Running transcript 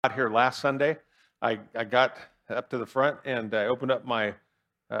Got here last Sunday. I got up to the front and I opened up my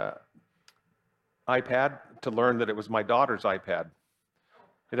uh, iPad to learn that it was my daughter's iPad.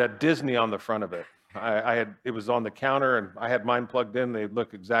 It had Disney on the front of it. It was on the counter and I had mine plugged in. They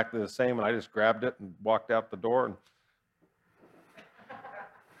look exactly the same, and I just grabbed it and walked out the door and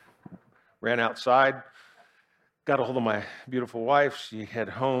ran outside. Got a hold of my beautiful wife. She had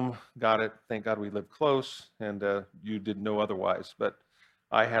home, got it. Thank God we live close, and you didn't know otherwise. But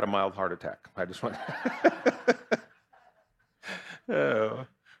I had a mild heart attack. I just went. Oh.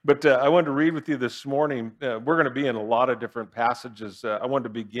 But I wanted to read with you this morning. We're going to be in a lot of different passages. I wanted to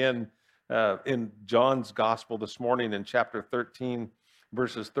begin in John's Gospel this morning in chapter 13,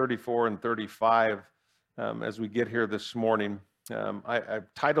 verses 34 and 35 as we get here this morning.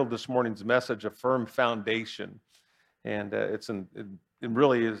 I've titled this morning's message, A Firm Foundation. And it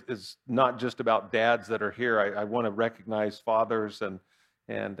really is not just about dads that are here. I want to recognize fathers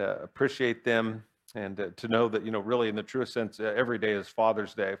and appreciate them, and to know that, really in the truest sense, every day is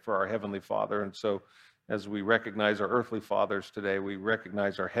Father's Day for our Heavenly Father. And so as we recognize our earthly fathers today, we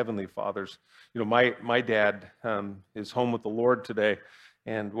recognize our Heavenly Fathers. My dad is home with the Lord today,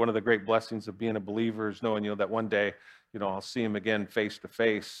 and one of the great blessings of being a believer is knowing, that one day, I'll see him again face to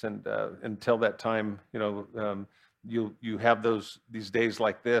face. And until that time, you have these days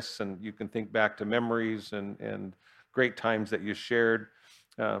like this, and you can think back to memories and great times that you shared.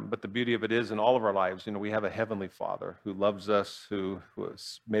 But the beauty of it is, in all of our lives, we have a Heavenly Father who loves us, who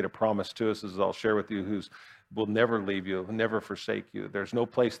has made a promise to us, as I'll share with you, who will never leave you, never forsake you. There's no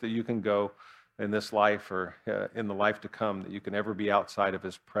place that you can go in this life or in the life to come that you can ever be outside of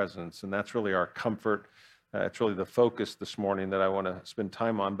His presence. And that's really our comfort. It's really the focus this morning that I want to spend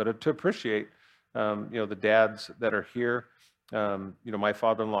time on. But to appreciate the dads that are here. My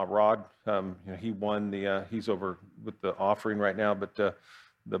father-in-law, Rod, he won he's over with the offering right now, but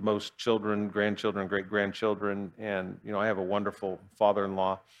the most children, grandchildren, great-grandchildren. And, I have a wonderful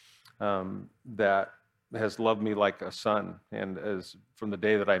father-in-law that has loved me like a son. And as from the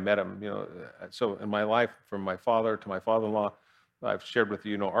day that I met him, so in my life, from my father to my father-in-law, I've shared with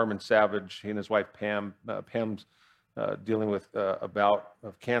you, Armin Savage, he and his wife, Pam. Pam's dealing with a bout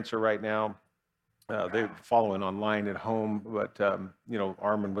of cancer right now. They're following online at home, but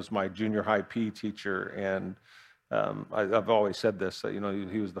Armin was my junior high PE teacher, and I've always said this,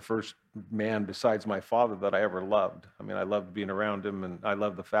 he was the first man besides my father that I ever loved. I mean, I loved being around him, and I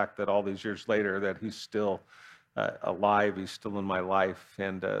love the fact that all these years later that he's still alive, he's still in my life,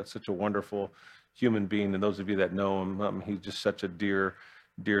 and such a wonderful human being. And those of you that know him, he's just such a dear,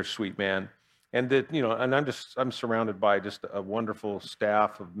 sweet man. And that, and I'm surrounded by just a wonderful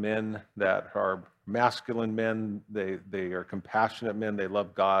staff of men that are masculine men. They are compassionate men. They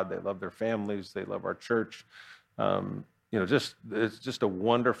love God. They love their families. They love our church. It's just a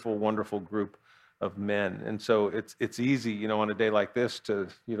wonderful, wonderful group of men. And so it's easy, on a day like this to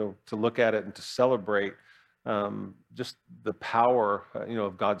look at it and to celebrate just the power,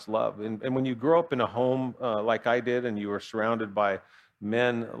 of God's love. And when you grow up in a home like I did, and you are surrounded by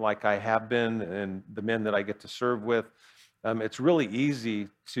men like I have been, and the men that I get to serve with, it's really easy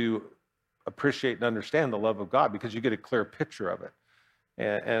to appreciate and understand the love of God because you get a clear picture of it.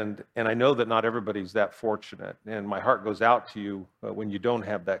 And I know that not everybody's that fortunate, and my heart goes out to you when you don't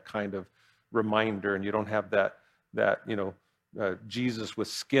have that kind of reminder, and you don't have that Jesus with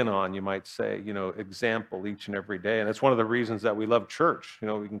skin on, you might say, example each and every day. And it's one of the reasons that we love church.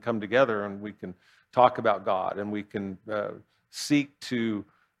 We can come together and we can talk about God, and we can seek to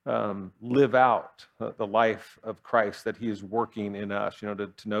live out the life of Christ that He is working in us. To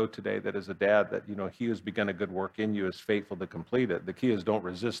know today that as a dad that He has begun a good work in you, is faithful to complete it. The key is don't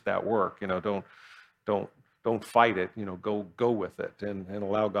resist that work. Don't fight it. Go with it and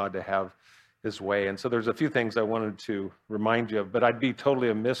allow God to have His way. And so there's a few things I wanted to remind you of, but I'd be totally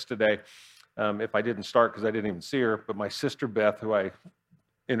amiss today if I didn't start, because I didn't even see her. But my sister Beth, who I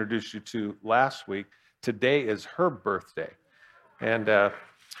introduced you to last week, today is her birthday. And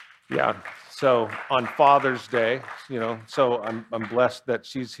so on Father's Day, so I'm blessed that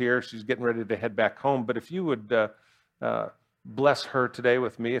she's here. She's getting ready to head back home. But if you would bless her today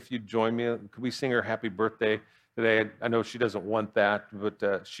with me, if you'd join me, could we sing her happy birthday today? I know she doesn't want that,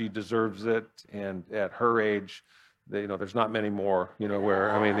 but she deserves it. And at her age, there's not many more,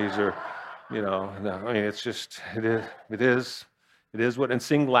 where, these are, it's just, it is what, and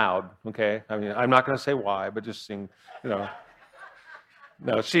sing loud, okay? I'm not going to say why, but just sing,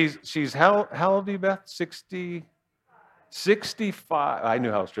 No, she's how old are you, Beth? 65. I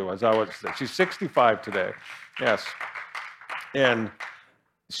knew how old she was. She's 65 today. Yes. And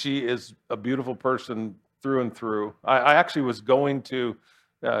she is a beautiful person through and through. I actually was going to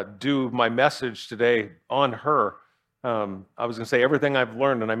do my message today on her. I was going to say everything I've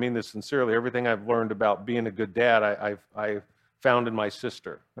learned, and I mean this sincerely, everything I've learned about being a good dad, I found in my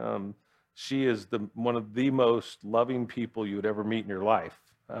sister. She is one of the most loving people you would ever meet in your life.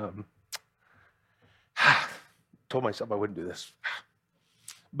 Told myself I wouldn't do this.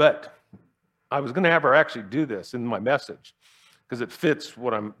 But I was going to have her actually do this in my message because it fits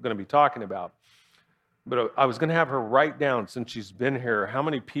what I'm going to be talking about. But I was going to have her write down, since she's been here, how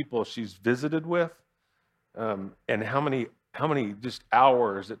many people she's visited with, and how many just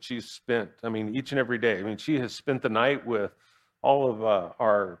hours that she's spent. I mean, each and every day. I mean, she has spent the night with all of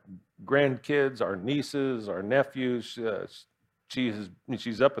our grandkids, our nieces, our nephews.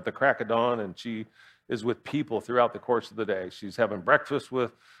 She's up at the crack of dawn, and she is with people throughout the course of the day. She's having breakfast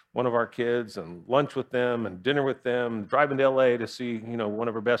with one of our kids and lunch with them and dinner with them, driving to LA to see, one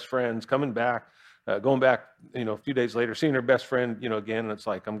of her best friends, coming back, going back, a few days later, seeing her best friend, again. And it's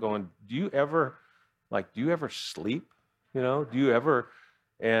like, I'm going, do you ever sleep? Do you ever?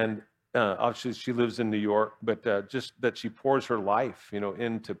 And obviously she lives in New York, but just that she pours her life,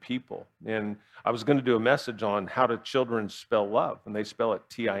 into people. And I was going to do a message on how do children spell love, and they spell it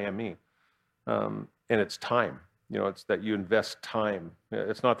Time. And it's time. It's that you invest time.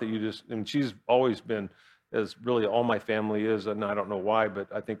 It's not that you just, and she's always been, as really all my family is, and I don't know why, but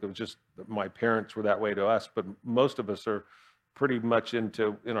I think it was just my parents were that way to us. But most of us are pretty much in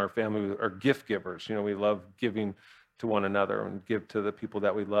our family are gift givers. We love giving to one another and give to the people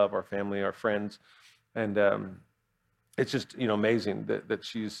that we love, our family, our friends. And it's just, amazing that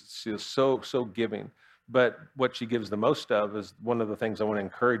she's so giving. But what she gives the most of is one of the things I want to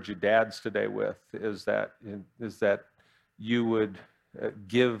encourage you dads today with is that you would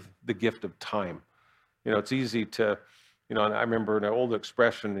give the gift of time. It's easy to, and I remember an old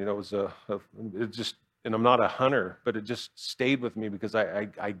expression, it was it just, and I'm not a hunter, but it just stayed with me because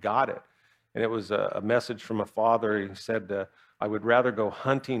I got it. And it was a message from a father. He said, I would rather go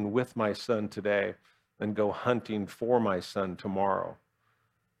hunting with my son today than go hunting for my son tomorrow.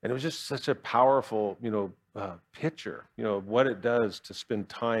 And it was just such a powerful, picture, of what it does to spend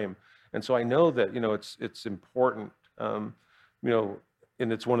time. And so I know that, it's important, and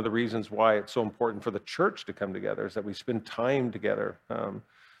it's one of the reasons why it's so important for the church to come together is that we spend time together.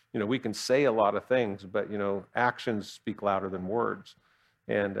 We can say a lot of things, but, actions speak louder than words.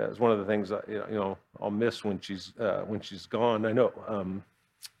 And it's one of the things, I'll miss when she's gone. I know,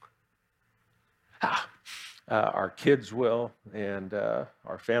 our kids will, and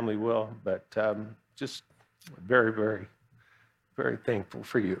our family will, but just very, very, very thankful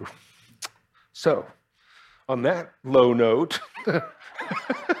for you. So, on that low note,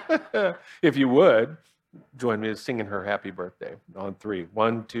 if you would, join me in singing her happy birthday on 3.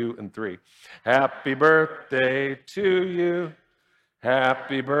 1, 2, and 3. Happy birthday to you.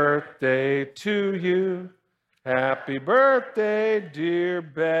 Happy birthday to you. Happy birthday, dear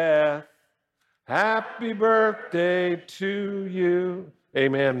Beth. Happy birthday to you.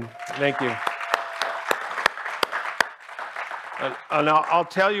 Amen. Thank you. And I'll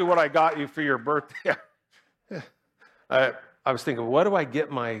tell you what I got you for your birthday. I was thinking, what do I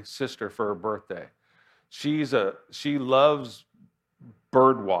get my sister for her birthday? She loves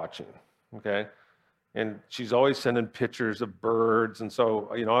bird watching, okay? And she's always sending pictures of birds. And so,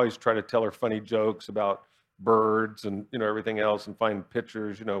 I always try to tell her funny jokes about birds and, everything else, and find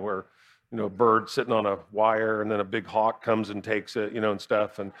pictures, where bird sitting on a wire, and then a big hawk comes and takes it, and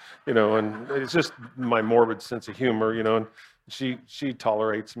stuff. And, and it's just my morbid sense of humor, and she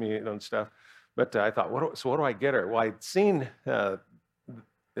tolerates me, and stuff. But I thought, what do I get her? Well, I'd seen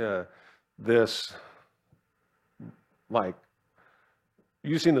this, like,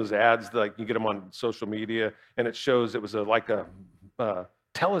 you've seen those ads, like you get them on social media, and it shows it was like a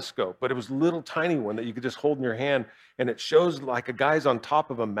telescope, but it was a little tiny one that you could just hold in your hand, and it shows like a guy's on top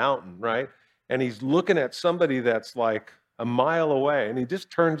of a mountain, right? And he's looking at somebody that's like a mile away, and he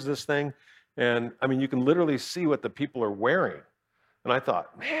just turns this thing, and I mean, you can literally see what the people are wearing. And I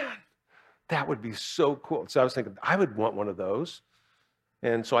thought, man, that would be so cool. So I was thinking, I would want one of those.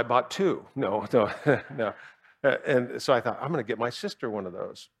 And so I bought 2. No. And so I thought, I'm going to get my sister one of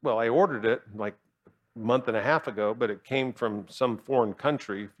those. Well, I ordered it like a month and a half ago, but it came from some foreign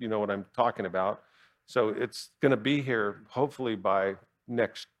country, if you know what I'm talking about. So it's going to be here hopefully by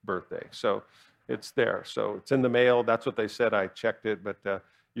next birthday. So it's there. So it's in the mail. That's what they said. I checked it, but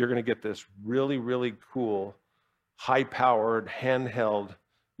you're going to get this really, really cool, high-powered, handheld.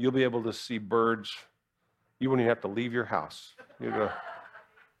 You'll be able to see birds. You wouldn't even have to leave your house. You go.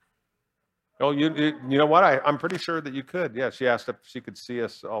 Oh, you know what? I'm pretty sure that you could. Yeah, she asked if she could see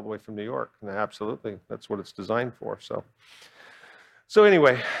us all the way from New York. And absolutely, that's what it's designed for. So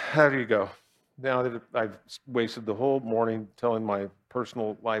anyway, how do you go? Now that I've wasted the whole morning telling my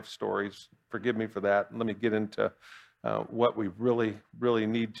personal life stories, forgive me for that. Let me get into what we really, really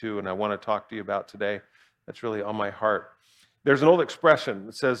need to, and I want to talk to you about today. That's really on my heart. There's an old expression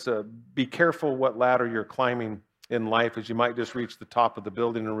that says, be careful what ladder you're climbing in life, as you might just reach the top of the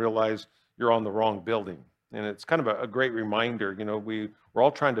building and realize you're on the wrong building. And it's kind of a great reminder. We're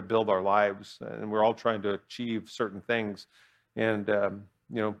all trying to build our lives, and we're all trying to achieve certain things. And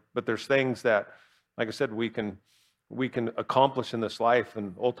but there's things that, like I said, we can accomplish in this life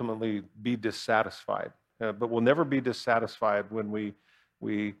and ultimately be dissatisfied. But we'll never be dissatisfied when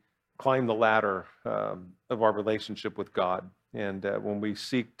we climb the ladder of our relationship with God, and when we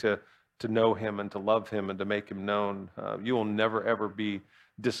seek to know Him and to love Him and to make Him known. You will never ever be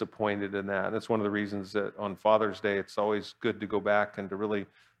disappointed in that. That's one of the reasons that on Father's Day it's always good to go back and to really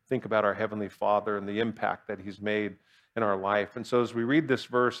think about our Heavenly Father and the impact that He's made in our life. And so as we read this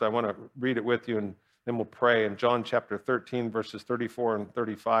verse, I want to read it with you, and then we'll pray. In John chapter 13, verses 34 and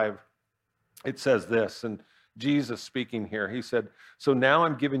 35, it says this, and Jesus speaking here, He said, "So now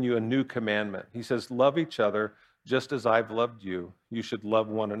I'm giving you a new commandment." He says, "Love each other just as I've loved you. You should love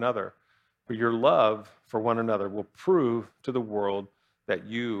one another. For your love for one another will prove to the world that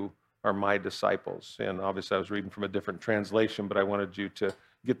you are my disciples." And obviously I was reading from a different translation, but I wanted you to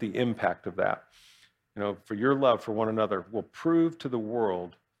get the impact of that. For your love for one another will prove to the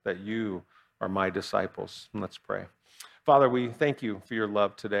world that you are my disciples. And let's pray. Father, we thank you for your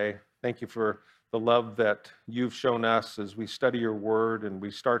love today. Thank you for the love that you've shown us as we study your word and we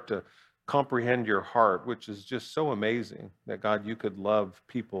start to comprehend your heart, which is just so amazing that, God, you could love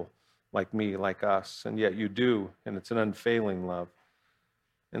people like me, like us, and yet you do, and it's an unfailing love.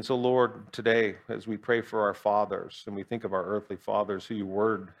 And so, Lord, today, as we pray for our fathers and we think of our earthly fathers who your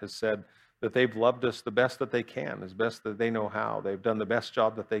word has said that they've loved us the best that they can, as best that they know how. They've done the best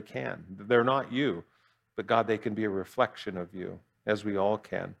job that they can. They're not you, but God, they can be a reflection of you, as we all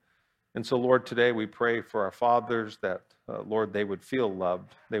can. And so, Lord, today we pray for our fathers that, Lord, they would feel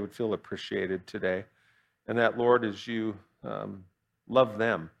loved, they would feel appreciated today. And that, Lord, as you love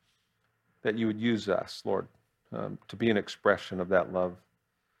them, that you would use us, Lord, to be an expression of that love.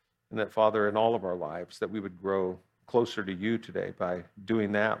 And that, Father, in all of our lives, that we would grow closer to you today. By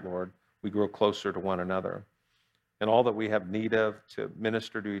doing that, Lord, we grow closer to one another. And all that we have need of to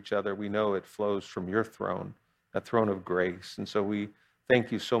minister to each other, we know it flows from your throne, a throne of grace. And so we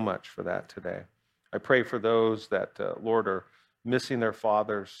thank you so much for that today. I pray for those that, Lord, are missing their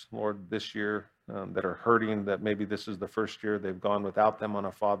fathers, Lord, this year, that are hurting, that maybe this is the first year they've gone without them on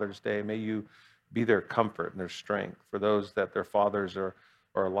a Father's Day. May you be their comfort and their strength. For those that their fathers are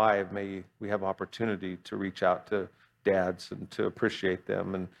alive, may we have opportunity to reach out to dads and to appreciate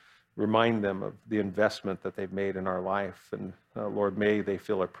them and remind them of the investment that they've made in our life. And Lord, may they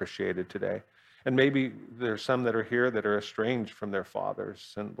feel appreciated today. And maybe there's some that are here that are estranged from their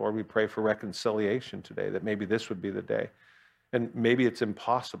fathers. And Lord, we pray for reconciliation today, that maybe this would be the day. And maybe it's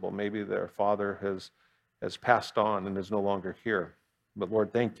impossible. Maybe their father has passed on and is no longer here. But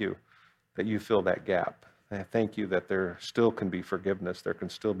Lord, thank you that you fill that gap. And thank you that there still can be forgiveness. There can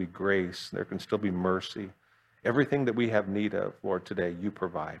still be grace. There can still be mercy. Everything that we have need of, Lord, today, you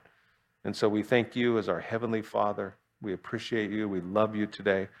provide. And so we thank you as our Heavenly Father. We appreciate you. We love you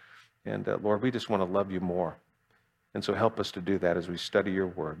today. And Lord, we just want to love you more. And so help us to do that as we study your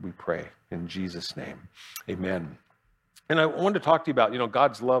word, we pray. In Jesus' name, amen. And I wanted to talk to you about,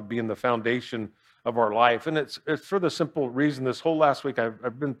 God's love being the foundation of our life. And it's for the simple reason this whole last week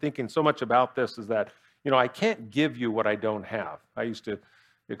I've been thinking so much about this, is that, I can't give you what I don't have. I used to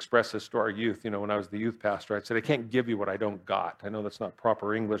express this to our youth, when I was the youth pastor. I said, I can't give you what I don't got. I know that's not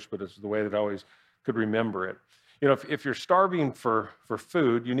proper English, but it's the way that I always could remember it. If you're starving for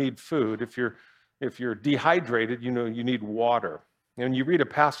food, you need food. If you're dehydrated, you need water. And you read a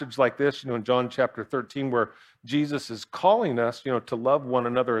passage like this, in John chapter 13, where Jesus is calling us, to love one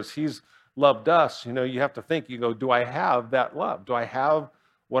another as he's loved us. You have to think, do I have that love? Do I have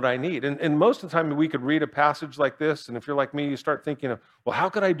what I need? And most of the time we could read a passage like this, and if you're like me, you start thinking of, well, how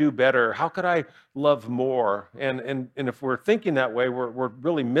could I do better? How could I love more? And if we're thinking that way, we're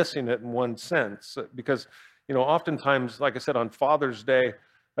really missing it in one sense, because oftentimes, like I said, on Father's Day,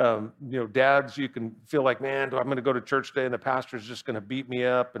 dads, you can feel like, man, I'm going to go to church today and the pastor's just going to beat me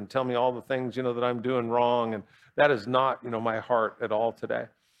up and tell me all the things, that I'm doing wrong. And that is not, my heart at all today.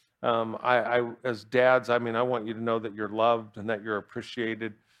 As dads, I want you to know that you're loved and that you're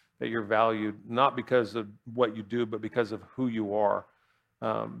appreciated, that you're valued, not because of what you do, but because of who you are,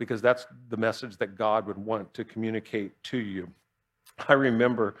 because that's the message that God would want to communicate to you. I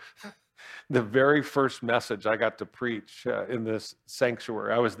remember The very first message I got to preach in this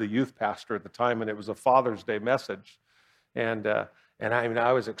sanctuary, I was the youth pastor at the time, and it was a Father's Day message. And I mean,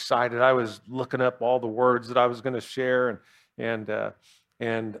 I was excited. I was looking up all the words that I was going to share,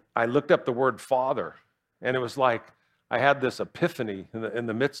 and I looked up the word father, and it was like I had this epiphany in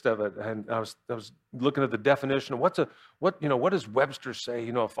the midst of it, and I was looking at the definition of what does Webster say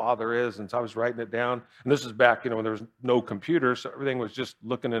a father is, and so I was writing it down. And this is back when there was no computer, so everything was just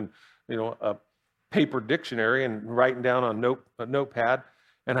looking in a paper dictionary and writing down on a notepad,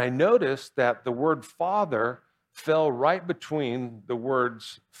 and I noticed that the word father fell right between the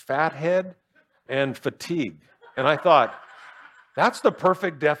words fathead and fatigue. And I thought, that's the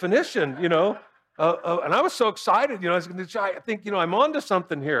perfect definition, and I was so excited, I think, I'm onto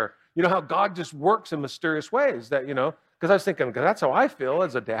something here. How God just works in mysterious ways that, because I was thinking, because that's how I feel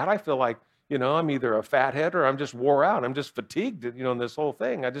as a dad. I feel like, I'm either a fathead or I'm just wore out. I'm just fatigued, in this whole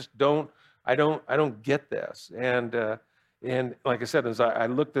thing. I don't get this. And like I said, as I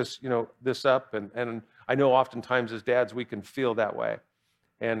looked this up, and I know oftentimes as dads, we can feel that way.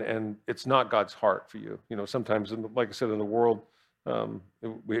 And it's not God's heart for you. Sometimes, like I said, in the world,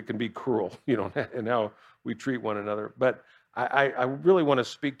 it can be cruel, and how we treat one another. But I really want to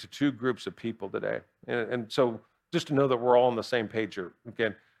speak to two groups of people today. And so just to know that we're all on the same page here.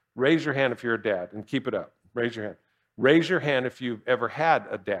 Again, raise your hand if you're a dad, and keep it up. Raise your hand. Raise your hand if you've ever had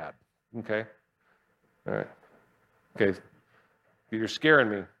a dad. Okay? All right. Okay. You're scaring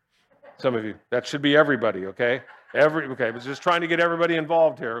me. Some of you. That should be everybody, okay? Okay, I was just trying to get everybody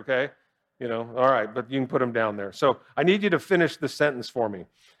involved here, okay? All right, but you can put them down there. So I need you to finish the sentence for me.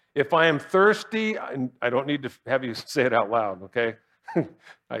 If I am thirsty, I don't need to have you say it out loud, okay?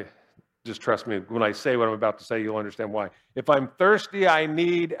 Just trust me. When I say what I'm about to say, you'll understand why. If I'm thirsty, I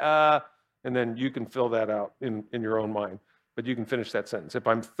need, and then you can fill that out in your own mind. But you can finish that sentence. If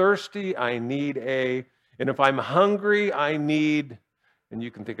I'm thirsty, I need and if I'm hungry, I need, and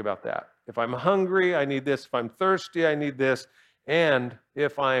you can think about that. If I'm hungry, I need this. If I'm thirsty, I need this. And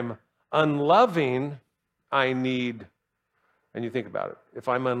if I'm unloving, I need, and you think about it. If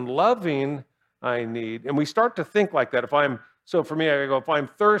I'm unloving, I need, and we start to think like that. So for me, I go, if I'm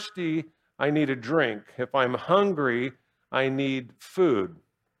thirsty, I need a drink. If I'm hungry, I need food.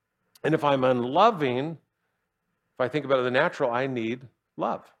 And if I'm unloving, if I think about it in the natural, I need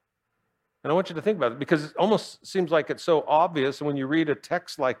love. And I want you to think about it, because it almost seems like it's so obvious. And when you read a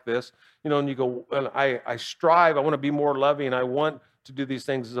text like this, and you go, and I strive, I want to be more loving. I want to do these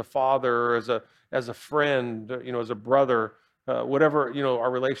things as a father, or as a friend, as a brother, whatever,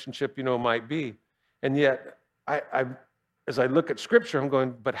 our relationship, might be. And yet, as I look at Scripture, I'm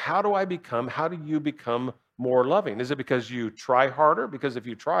going, but how do you become more loving? Is it because you try harder? Because if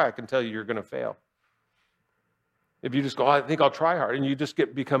you try, I can tell you're going to fail. If you just go, I think I'll try hard, and you just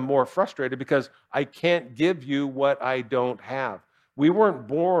become more frustrated because I can't give you what I don't have. We weren't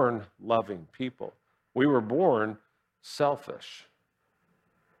born loving people. We were born selfish.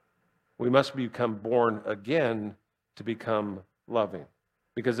 We must become born again to become loving,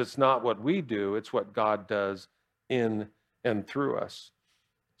 because it's not what we do, it's what God does in and through us.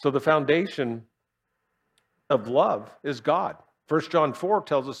 So the foundation of love is God. 1 John 4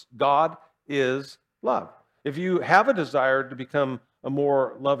 tells us God is love. If you have a desire to become a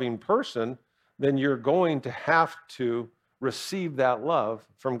more loving person, then you're going to have to receive that love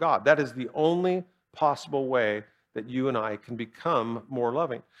from God. That is the only possible way that you and I can become more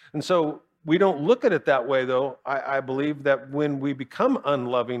loving. And so we don't look at it that way, though. I believe that when we become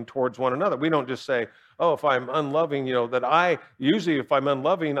unloving towards one another, we don't just say, oh, if I'm unloving, if I'm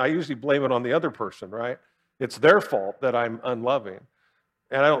unloving, I usually blame it on the other person, right? It's their fault that I'm unloving.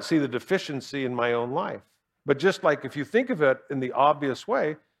 And I don't see the deficiency in my own life. But just like if you think of it in the obvious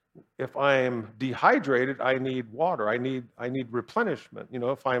way, if I'm dehydrated, I need water. I need replenishment.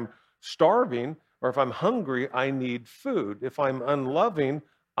 If I'm starving or if I'm hungry, I need food. If I'm unloving,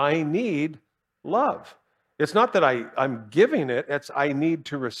 I need love. It's not that I'm giving it, it's I need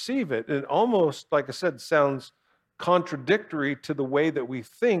to receive it. It almost, like I said, sounds contradictory to the way that we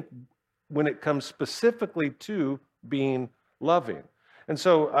think when it comes specifically to being loving. And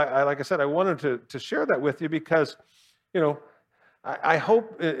so, like I said, I wanted to share that with you because, I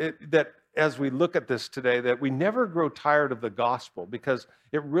hope that as we look at this today, that we never grow tired of the gospel, because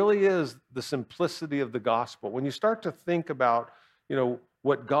it really is the simplicity of the gospel. When you start to think about,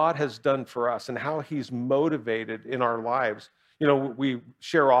 what God has done for us and how he's motivated in our lives, we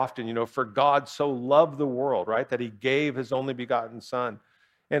share often, for God so loved the world, right, that he gave his only begotten son.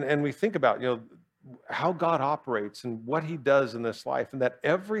 And we think about, how God operates and what he does in this life, and that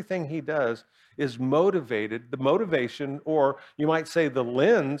everything he does is motivated. The motivation, or you might say the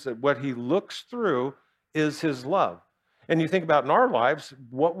lens at what he looks through, is his love. And you think about in our lives,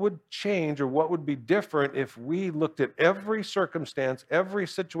 what would change or what would be different if we looked at every circumstance, every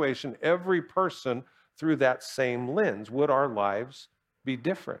situation, every person through that same lens? Would our lives be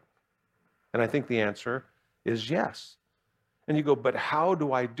different? And I think the answer is yes. And you go, but how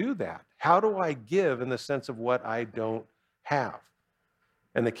do I do that? How do I give in the sense of what I don't have?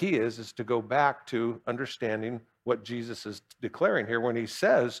 And the key is to go back to understanding what Jesus is declaring here when he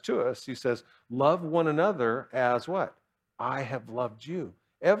says to us, he says, love one another as what? I have loved you.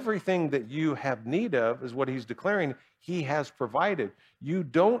 Everything that you have need of is what he's declaring he has provided. You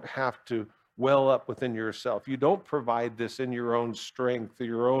don't have to well up within yourself. You don't provide this in your own strength or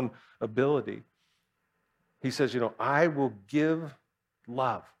your own ability. He says, I will give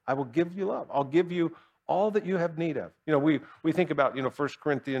love. I will give you love. I'll give you all that you have need of. We think about, 1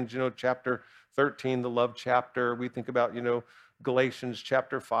 Corinthians, chapter 13, the love chapter. We think about, Galatians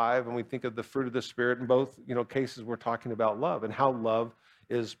chapter 5, and we think of the fruit of the Spirit. In both, cases, we're talking about love and how love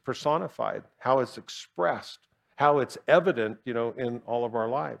is personified, how it's expressed, how it's evident, in all of our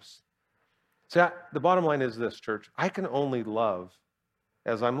lives. So the bottom line is this, church. I can only love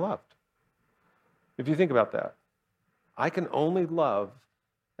as I'm loved. If you think about that, I can only love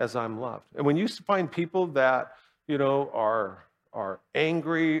as I'm loved. And when you find people that, are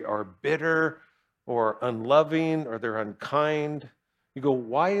angry or bitter or unloving or they're unkind, you go,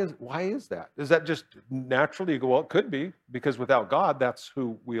 why is that? Is that just naturally? You go, well, it could be, because without God, that's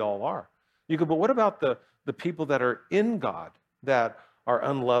who we all are. You go, but what about the people that are in God that are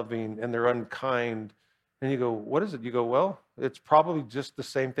unloving and they're unkind? And you go, what is it? You go, well, it's probably just the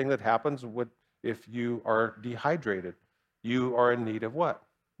same thing that happens if you are dehydrated. You are in need of what?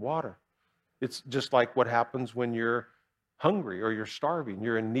 Water. It's just like what happens when you're hungry or you're starving.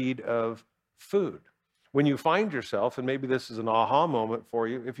 You're in need of food. When you find yourself, and maybe this is an aha moment for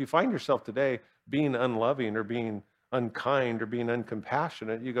you, if you find yourself today being unloving or being unkind or being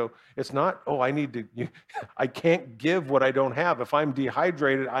uncompassionate, you go, it's not, I can't give what I don't have. If I'm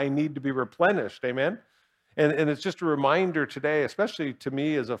dehydrated, I need to be replenished. Amen? And it's just a reminder today, especially to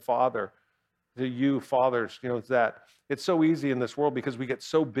me as a father, to you fathers, that it's so easy in this world because we get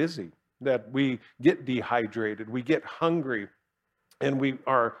so busy that we get dehydrated, we get hungry, and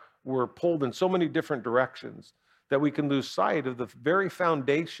we're pulled in so many different directions that we can lose sight of the very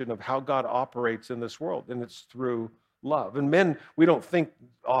foundation of how God operates in this world, and it's through love. And men, we don't think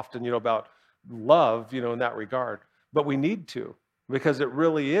often, about love, in that regard, but we need to, because it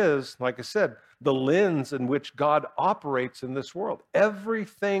really is, like I said, the lens in which God operates in this world.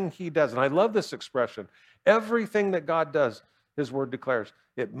 Everything he does, and I love this expression, everything that God does, his word declares,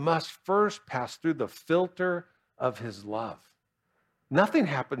 it must first pass through the filter of his love. Nothing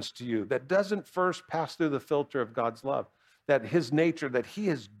happens to you that doesn't first pass through the filter of God's love, that his nature, that he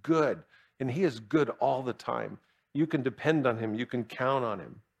is good, and he is good all the time. You can depend on him. You can count on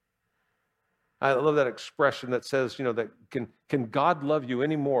him. I love that expression that says, that can God love you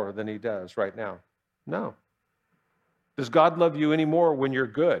any more than he does right now? No. Does God love you any more when you're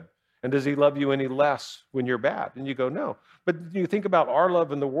good? And does he love you any less when you're bad? And you go, no. But you think about our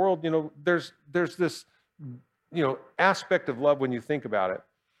love in the world, there's this, aspect of love when you think about it,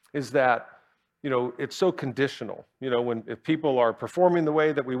 is that, it's so conditional. If people are performing the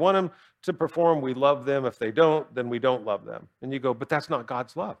way that we want them to perform, we love them. If they don't, then we don't love them. And you go, but that's not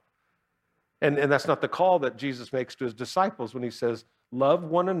God's love. And that's not the call that Jesus makes to his disciples when he says, love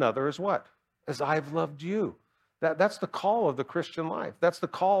one another as what? As I've loved you. That's the call of the Christian life. That's the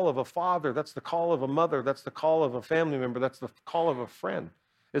call of a father. That's the call of a mother. That's the call of a family member. That's the call of a friend,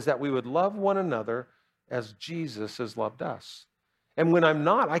 is that we would love one another as Jesus has loved us. And when I'm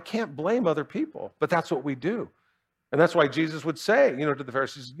not, I can't blame other people, but that's what we do. And that's why Jesus would say, to the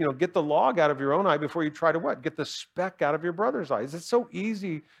Pharisees, get the log out of your own eye before you try to what? Get the speck out of your brother's eyes. It's so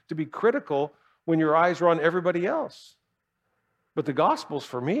easy to be critical when your eyes are on everybody else. But the gospel's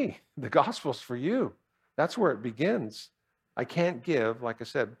for me. The gospel's for you. That's where it begins. I can't give, like I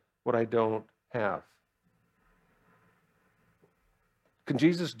said, what I don't have. Can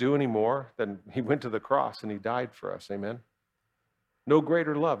Jesus do any more than he went to the cross and he died for us? Amen. No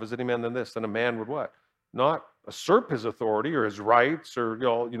greater love is any man than this, than a man would what? Not usurp his authority or his rights or,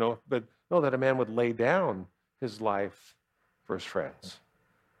 but no, that a man would lay down his life for his friends.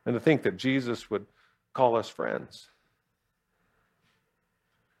 And to think that Jesus would call us friends.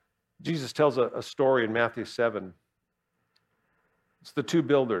 Jesus tells a story in Matthew 7. It's the two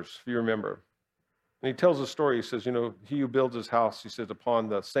builders, if you remember. And he tells a story. He says, he who builds his house, he says, upon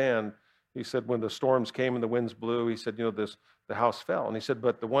the sand, He said, when the storms came and the winds blew, he said, the house fell. And he said,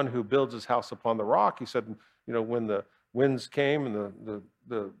 but the one who builds his house upon the rock, he said, when the winds came and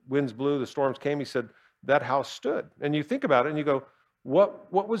the winds blew, the storms came, he said, that house stood. And you think about it and you go,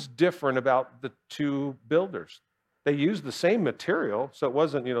 what was different about the two builders? They used the same material, so it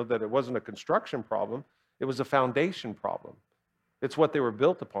wasn't, that it wasn't a construction problem. It was a foundation problem. It's what they were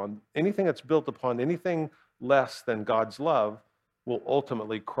built upon. Anything that's built upon anything less than God's love will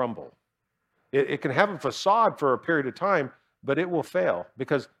ultimately crumble. It can have a facade for a period of time, but it will fail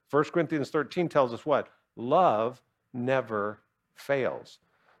because 1 Corinthians 13 tells us what? Love never fails.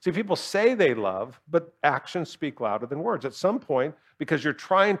 See, people say they love, but actions speak louder than words. At some point, because you're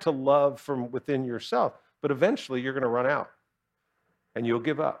trying to love from within yourself, but eventually you're going to run out and you'll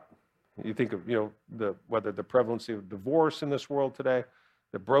give up. You think of, whether the prevalency of divorce in this world today,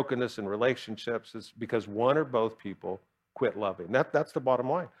 the brokenness in relationships is because one or both people quit loving. That's the bottom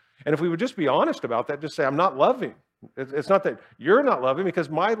line. And if we would just be honest about that, just say, I'm not loving. It's not that you're not loving, because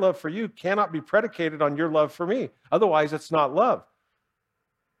my love for you cannot be predicated on your love for me. Otherwise, it's not love.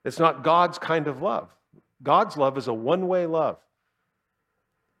 It's not God's kind of love. God's love is a one-way love.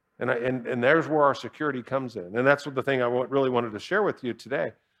 And there's where our security comes in. And that's the thing I really wanted to share with you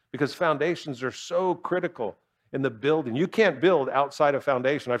today, because foundations are so critical in the building. You can't build outside of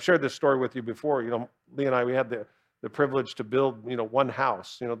foundation. I've shared this story with you before. Lee and I, we had the privilege to build, one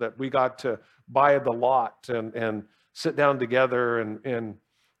house, that we got to buy the lot and sit down together and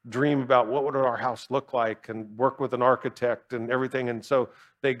dream about what would our house look like and work with an architect and everything. And so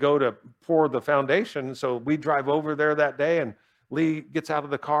they go to pour the foundation. So we drive over there that day, and Lee gets out of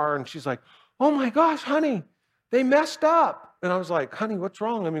the car and she's like, oh my gosh, honey, they messed up. And I was like, honey, what's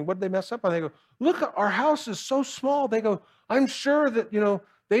wrong? I mean, what did they mess up on? They go, look, our house is so small. They go, I'm sure that,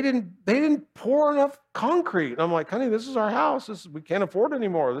 they didn't pour enough concrete. And I'm like, honey, this is our house. We can't afford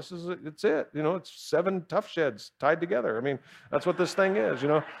anymore. It's it. It's 7 tough sheds tied together. I mean, that's what this thing is,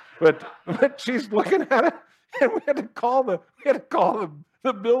 But she's looking at it, and we had to call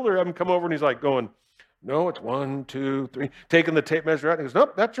the builder. Have him come over, and he's like going, no, it's 1, 2, 3, taking the tape measure out. And he goes,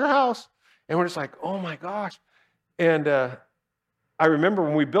 nope, that's your house. And we're just like, oh my gosh. And I remember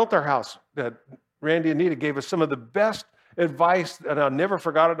when we built our house, that Randy and Nita gave us some of the best advice, and I'll never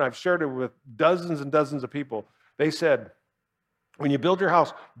forgot it, and I've shared it with dozens and dozens of people. They said, when you build your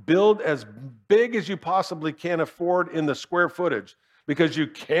house, build as big as you possibly can afford in the square footage, because you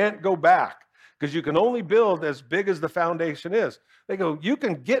can't go back, because you can only build as big as the foundation is. They go, you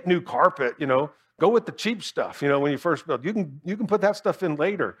can get new carpet, go with the cheap stuff, when you first build. You can put that stuff in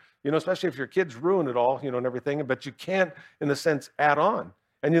later, especially if your kids ruin it all, and everything, but you can't, in a sense, add on.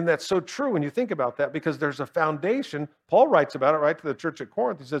 And then that's so true when you think about that, because there's a foundation. Paul writes about it, right, to the church at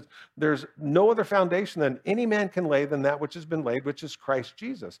Corinth. He says, there's no other foundation than any man can lay than that which has been laid, which is Christ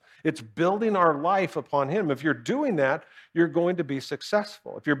Jesus. It's building our life upon him. If you're doing that, you're going to be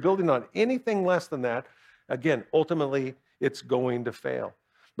successful. If you're building on anything less than that, again, ultimately, it's going to fail.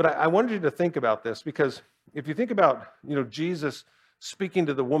 But I wanted you to think about this, because if you think about, Jesus speaking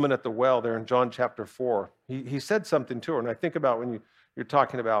to the woman at the well there in John chapter 4, he said something to her. And I think about when you're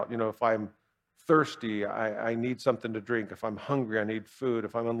talking about, if I'm thirsty, I need something to drink. If I'm hungry, I need food.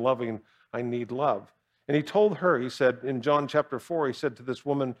 If I'm unloving, I need love. And he told her, he said in John chapter 4, he said to this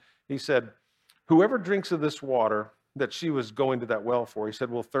woman, he said, whoever drinks of this water that she was going to that well for, he said,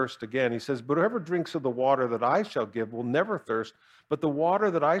 will thirst again. He says, but whoever drinks of the water that I shall give will never thirst, but the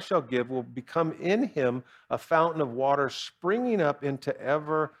water that I shall give will become in him a fountain of water springing up into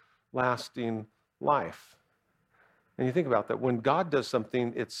everlasting life. And you think about that. When God does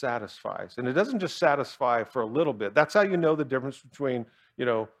something, it satisfies. And it doesn't just satisfy for a little bit. That's how you know the difference between,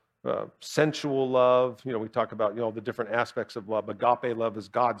 sensual love. We talk about, the different aspects of love. Agape love is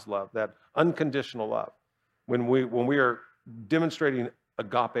God's love, that unconditional love. When we are demonstrating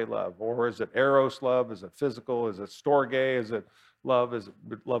agape love, or is it eros love? Is it physical? Is it storge? Is it love? Is it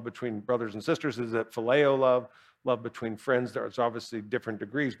love between brothers and sisters? Is it phileo love? Love between friends? There's obviously different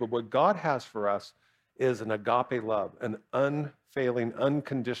degrees. But what God has for us is an agape love, an unfailing,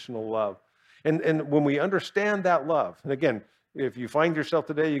 unconditional love. And when we understand that love, and again, if you find yourself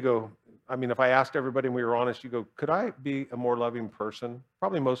today, you go, if I asked everybody and we were honest, you go, could I be a more loving person?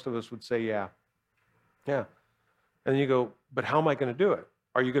 Probably most of us would say, yeah. Yeah. And then you go, but how am I going to do it?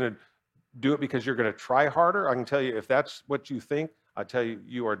 Are you going to do it because you're going to try harder? I can tell you, if that's what you think, I tell you,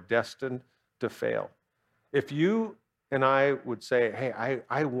 you are destined to fail. If you and I would say, hey,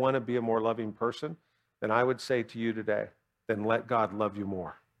 I want to be a more loving person, then I would say to you today, then let God love you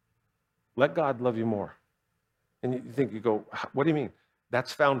more. Let God love you more. And you go, what do you mean?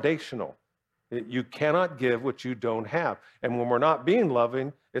 That's foundational. You cannot give what you don't have. And when we're not being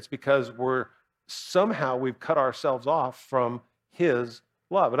loving, it's because we've cut ourselves off from his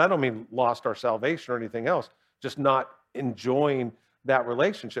love. And I don't mean lost our salvation or anything else, just not enjoying that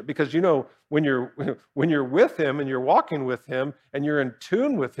relationship. Because when you're with him and you're walking with him and you're in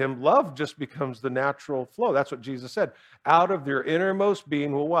tune with him, love just becomes the natural flow. That's what Jesus said. Out of your innermost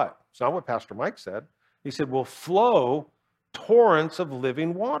being will what? It's not what Pastor Mike said. He said, will flow torrents of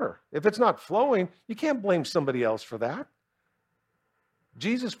living water. If it's not flowing, you can't blame somebody else for that.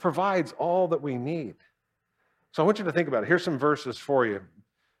 Jesus provides all that we need. So I want you to think about it. Here's some verses for you.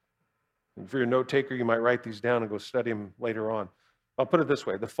 If you're a note taker, you might write these down and go study them later on. I'll put it this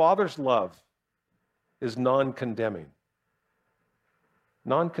way. The Father's love is non-condemning.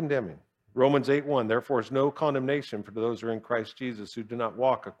 Non-condemning. Romans 8:1, therefore is no condemnation for those who are in Christ Jesus, who do not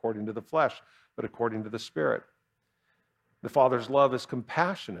walk according to the flesh, but according to the Spirit. The Father's love is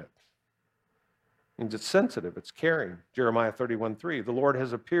compassionate. It means it's sensitive, it's caring. Jeremiah 31:3, the Lord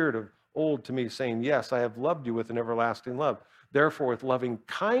has appeared of old to me, saying, yes, I have loved you with an everlasting love. Therefore, with loving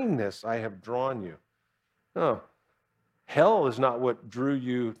kindness I have drawn you. Oh, hell is not what drew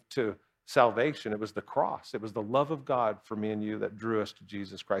you to salvation. It was the cross. It was the love of God for me and you that drew us to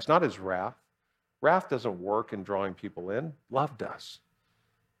Jesus Christ, not his wrath. Wrath doesn't work in drawing people in. Love does.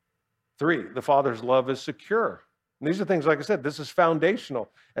 3, the Father's love is secure. And these are things, like I said, this is foundational.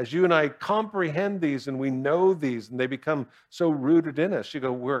 As you and I comprehend these and we know these and they become so rooted in us, you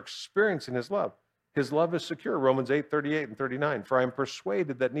go, we're experiencing his love. His love is secure. Romans 8:38 and 39. For I am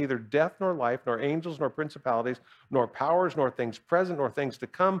persuaded that neither death nor life, nor angels, nor principalities, nor powers, nor things present, nor things to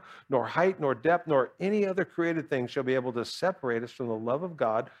come, nor height, nor depth, nor any other created thing shall be able to separate us from the love of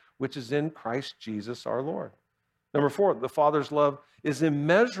God, which is in Christ Jesus our Lord. Number 4, the Father's love is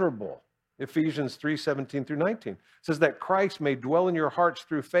immeasurable. Ephesians 3:17 through 19 says that Christ may dwell in your hearts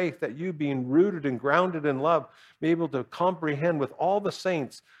through faith, that you, being rooted and grounded in love, be able to comprehend with all the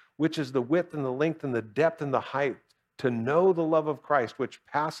saints, which is the width and the length and the depth and the height, to know the love of Christ, which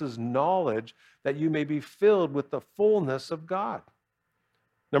passes knowledge, that you may be filled with the fullness of God.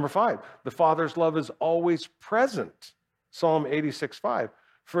 Number 5, the Father's love is always present. Psalm 86:5.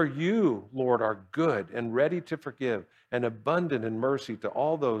 For you, Lord, are good and ready to forgive and abundant in mercy to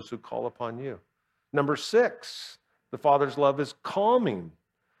all those who call upon you. Number 6, the Father's love is calming.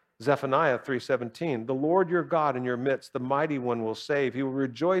 Zephaniah 3:17, the Lord your God in your midst, the mighty one will save. He will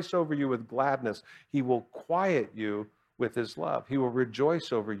rejoice over you with gladness. He will quiet you with his love. He will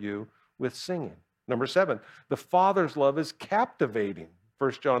rejoice over you with singing. Number 7, the Father's love is captivating.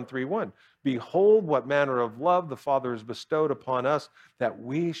 1 John 3:1, behold what manner of love the Father has bestowed upon us, that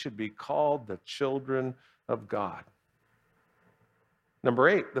we should be called the children of God. Number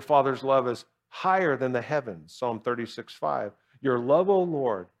 8, the Father's love is higher than the heavens. Psalm 36:5, your love, O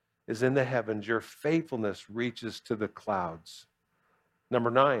Lord, is in the heavens. Your faithfulness reaches to the clouds. Number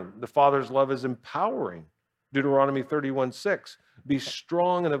 9, the Father's love is empowering. Deuteronomy 31:6, be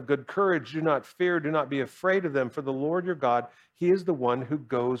strong and of good courage. Do not fear. Do not be afraid of them. For the Lord your God, he is the one who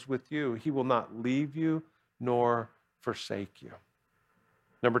goes with you. He will not leave you nor forsake you.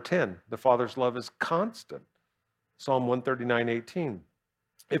 Number 10, the Father's love is constant. Psalm 139:18,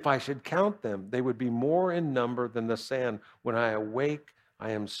 if I should count them, they would be more in number than the sand. When I awake,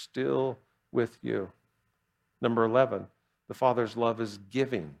 I am still with you. Number 11, the Father's love is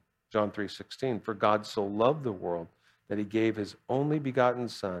giving. John 3:16, for God so loved the world that he gave his only begotten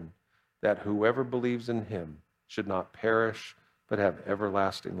Son, that whoever believes in him should not perish, but have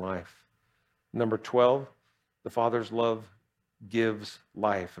everlasting life. Number 12, the Father's love gives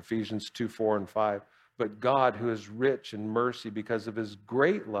life. Ephesians 2:4 and 5. But God, who is rich in mercy because of his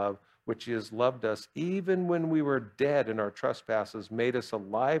great love, which he has loved us, even when we were dead in our trespasses, made us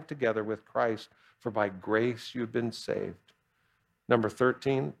alive together with Christ, for by grace you've been saved. Number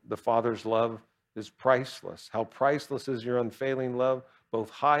 13, the Father's love is priceless. How priceless is your unfailing love? Both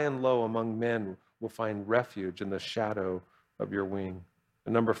high and low among men will find refuge in the shadow of your wing.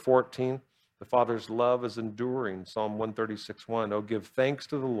 And number 14, the Father's love is enduring. Psalm 136:1. Oh, give thanks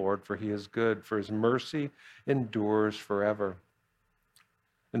to the Lord, for he is good, for his mercy endures forever.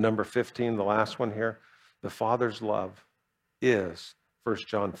 And number 15, the last one here, the Father's love is 1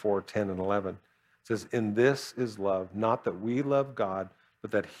 John 4:10 and 11. It says, in this is love, not that we love God, but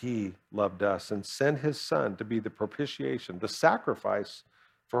that he loved us and sent his Son to be the propitiation, the sacrifice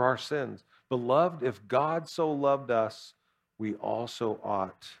for our sins. Beloved, if God so loved us, we also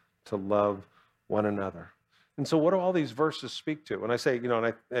ought to love one another. And so what do all these verses speak to? When I say,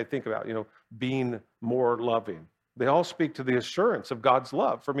 and I think about, being more loving. They all speak to the assurance of God's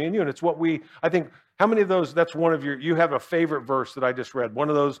love for me and you. And it's what I think, how many of those, that's one of you have a favorite verse that I just read. One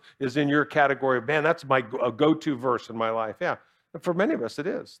of those is in your category of, man, that's my go-to verse in my life. Yeah, but for many of us it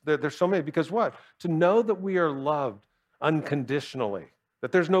is. There's so many, because what? To know that we are loved unconditionally,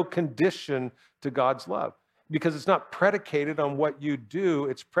 that there's no condition to God's love, because it's not predicated on what you do,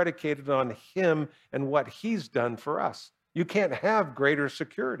 it's predicated on Him and what He's done for us. You can't have greater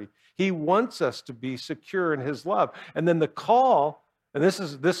security. He wants us to be secure in His love. And then the call, and this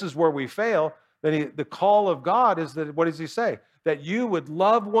is where we fail, the call of God is that, what does He say? That you would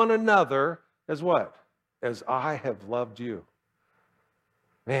love one another as what? As I have loved you.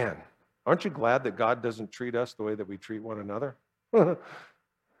 Man, aren't you glad that God doesn't treat us the way that we treat one another?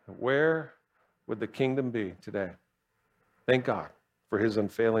 Where would the kingdom be today? Thank God for His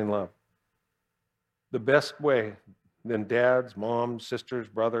unfailing love. The best way than dads, moms, sisters,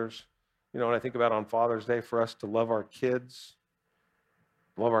 brothers, when I think about on Father's Day, for us to love our kids,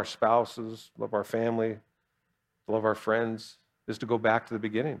 love our spouses, love our family, love our friends, is to go back to the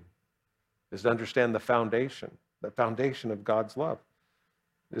beginning, is to understand the foundation of God's love.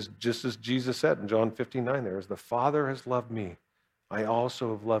 Is just as Jesus said in John 15:9, there is, the Father has loved me, I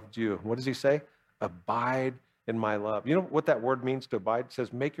also have loved you. What does He say? Abide in my love. You know what that word means, to abide? It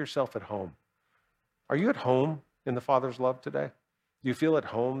says, make yourself at home. Are you at home in the Father's love today? Do you feel at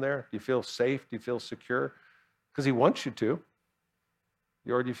home there? Do you feel safe? Do you feel secure? Because He wants you to.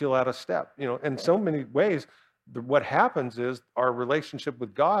 Or do you feel out of step? In so many ways, what happens is our relationship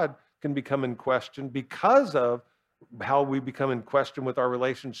with God can become in question because of how we become in question with our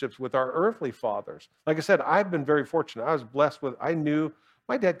relationships with our earthly fathers. Like I said, I've been very fortunate. I was blessed with, I knew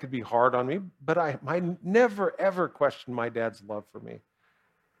my dad could be hard on me, but I never, ever questioned my dad's love for me.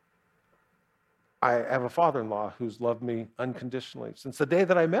 I have a father-in-law who's loved me unconditionally since the day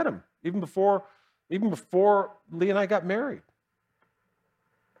that I met him, even before Lee and I got married.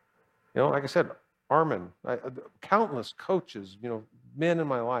 Like I said, Armin, countless coaches, men in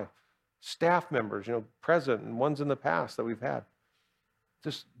my life, staff members, present and ones in the past that we've had.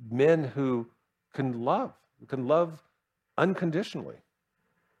 Just men who can love unconditionally.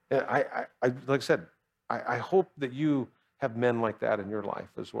 And I like I said, I hope that you have men like that in your life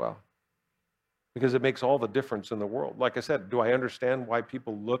as well, because it makes all the difference in the world. Like I said, do I understand why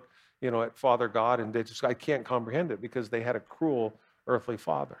people look, at Father God and I can't comprehend it, because they had a cruel earthly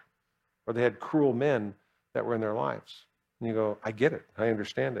father, or they had cruel men that were in their lives. And you go, I get it, I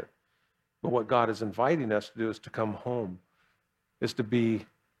understand it. But what God is inviting us to do is to come home, is to be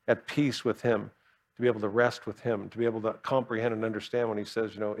at peace with Him, to be able to rest with Him, to be able to comprehend and understand when He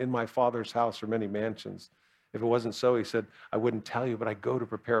says, in my Father's house are many mansions. If it wasn't so, He said, I wouldn't tell you, but I go to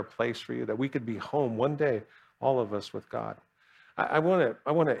prepare a place for you, that we could be home one day, all of us with God. I want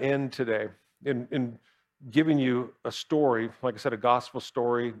to end today in giving you a story, like I said, a gospel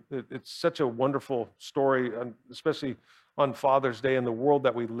story. It's such a wonderful story, especially on Father's Day in the world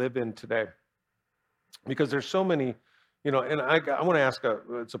that we live in today, because there's so many, and I want to ask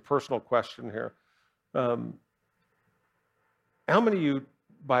it's a personal question here. How many of you,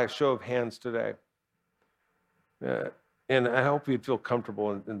 by a show of hands today, and I hope you'd feel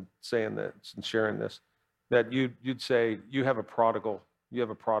comfortable in saying this and sharing this, that you'd say you have a prodigal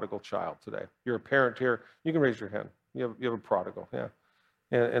child today. You're a parent here. You can raise your hand. You have a prodigal, yeah,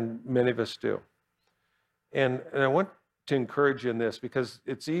 and many of us do. And I want to encourage you in this, because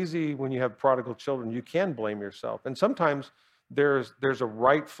it's easy when you have prodigal children. You can blame yourself, and sometimes there's a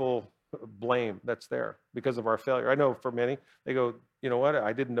rightful blame that's there because of our failure. I know for many, they go, you know what,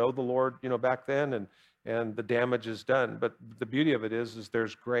 I didn't know the Lord, back then, and the damage is done. But the beauty of it is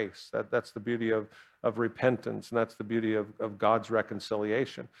there's grace. That's the beauty of repentance, and that's the beauty of God's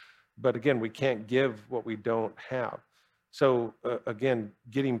reconciliation. But again, we can't give what we don't have. So again,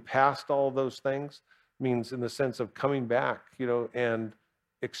 getting past all those things means in the sense of coming back, and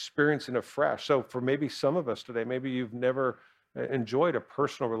experiencing afresh. So for maybe some of us today, maybe you've never enjoyed a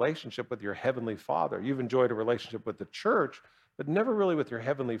personal relationship with your Heavenly Father. You've enjoyed a relationship with the church, but never really with your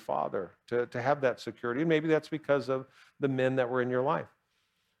Heavenly Father to have that security. And maybe that's because of the men that were in your life.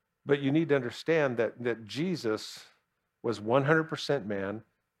 But you need to understand that Jesus was 100% man,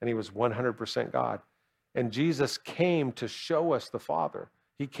 and He was 100% God. And Jesus came to show us the Father.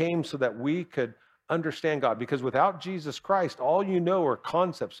 He came so that we could understand God, because without Jesus Christ, all you know are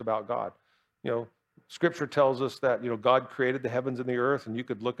concepts about God. Scripture tells us that, God created the heavens and the earth, and you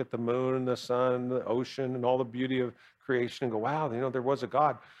could look at the moon and the sun and the ocean and all the beauty of creation and go, wow, there was a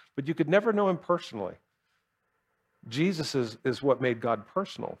God. But you could never know Him personally. Jesus is what made God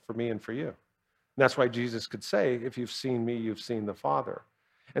personal for me and for you. And that's why Jesus could say, if you've seen me, you've seen the Father.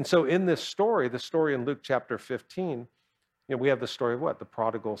 And so in this story, the story in Luke chapter 15, we have the story of what? The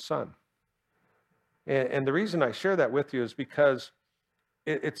prodigal son. And the reason I share that with you is because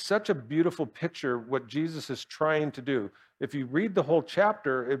it's such a beautiful picture what Jesus is trying to do. If you read the whole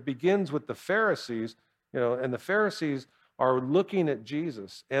chapter, it begins with the Pharisees, and the Pharisees are looking at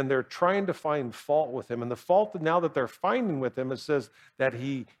Jesus and they're trying to find fault with him. And the fault now that they're finding with him, it says that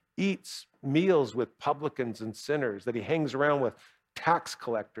he eats meals with publicans and sinners, that he hangs around with tax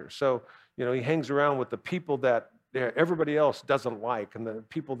collectors. So, he hangs around with the people that everybody else doesn't like and the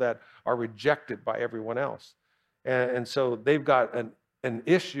people that are rejected by everyone else. And so they've got an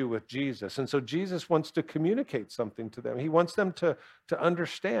issue with Jesus. And so Jesus wants to communicate something to them. He wants them to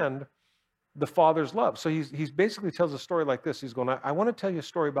understand the Father's love. So he's basically tells a story like this. He's going, I want to tell you a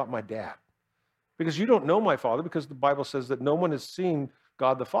story about my dad. Because you don't know my Father, because the Bible says that no one has seen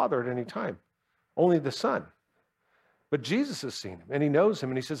God the Father at any time. Only the Son. But Jesus has seen him, and he knows him,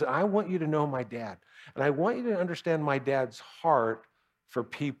 and he says, I want you to know my dad. And I want you to understand my dad's heart for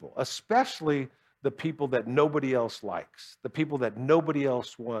people, especially the people that nobody else likes, the people that nobody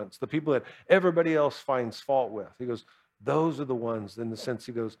else wants, the people that everybody else finds fault with. He goes, those are the ones, in the sense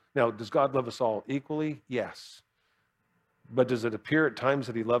he goes, now, does God love us all equally? Yes. But does it appear at times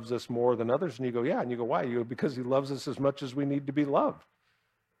that he loves us more than others? And you go, yeah. And you go, why? You go, because he loves us as much as we need to be loved.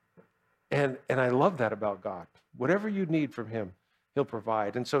 And I love that about God. Whatever you need from him, he'll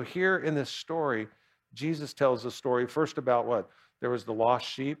provide. And so here in this story, Jesus tells a story first about what? There was the lost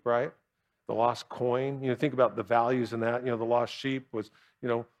sheep, right? The lost coin. Think about the values in that. The lost sheep was,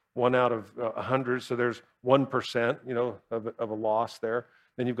 1 out of 100. So there's 1%, of a loss there.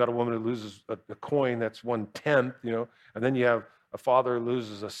 Then you've got a woman who loses a coin, that's 1/10, and then you have a father who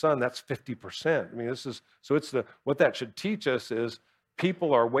loses a son, that's 50%. I mean, what that should teach us is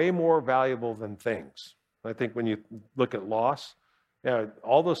people are way more valuable than things. I think when you look at loss,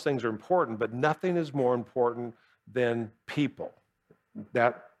 all those things are important, but nothing is more important than people.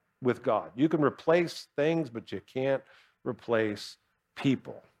 That with God. You can replace things, but you can't replace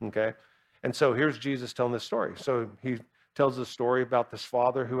people, okay? And so here's Jesus telling this story. So he tells a story about this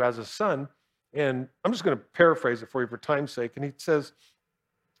father who has a son, and I'm just going to paraphrase it for you for time's sake. And he says,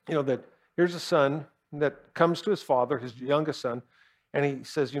 that here's a son that comes to his father, his youngest son, and he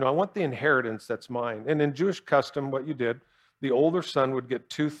says, I want the inheritance that's mine. And in Jewish custom, what you did, the older son would get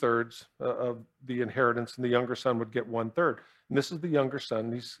 2/3 of the inheritance, and the younger son would get 1/3. And this is the younger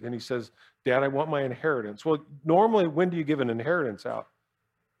son, and he says, Dad, I want my inheritance. Well, normally, when do you give an inheritance out?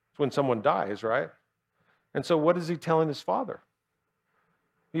 It's when someone dies, right? And so what is he telling his father?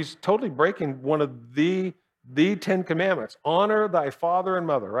 He's totally breaking one of the 10 commandments. Honor thy father and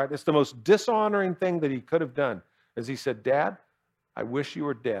mother, right? It's the most dishonoring thing that he could have done. As he said, Dad, I wish you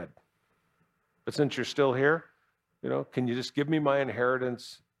were dead. But since you're still here, can you just give me my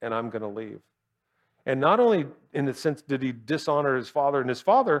inheritance and I'm going to leave? And not only in the sense did he dishonor his father, and his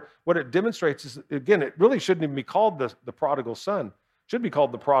father, what it demonstrates is, again, it really shouldn't even be called the prodigal son. It should be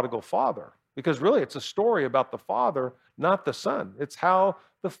called the prodigal father. Because really it's a story about the father, not the son. It's how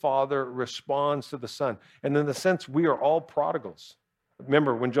the father responds to the son. And in the sense, we are all prodigals.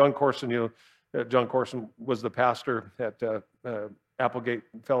 Remember when John Corson, John Corson was the pastor at Applegate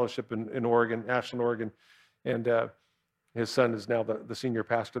Fellowship in Oregon, Ashland, Oregon. And his son is now the senior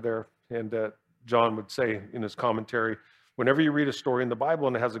pastor there. And John would say in his commentary, whenever you read a story in the Bible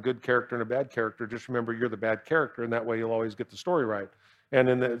and it has a good character and a bad character, just remember you're the bad character, and that way you'll always get the story right. And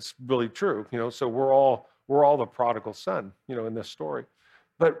then it's really true, so we're all the prodigal son, in this story.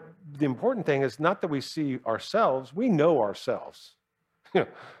 But the important thing is not that we see ourselves, we know ourselves.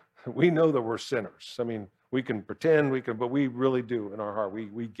 We know that we're sinners. I mean, we can pretend, but we really do in our heart,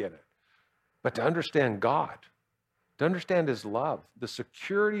 we get it. But to understand God, to understand his love, the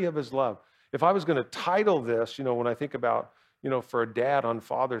security of his love. If I was going to title this, when I think about, for a dad on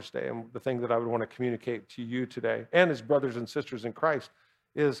Father's Day, and the thing that I would want to communicate to you today and his brothers and sisters in Christ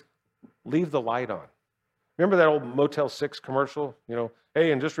is leave the light on. Remember that old Motel 6 commercial?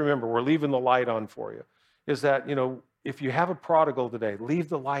 Hey, and just remember, we're leaving the light on for you. Is that, if you have a prodigal today, leave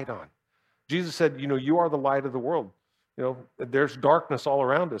the light on. Jesus said, you are the light of the world. There's darkness all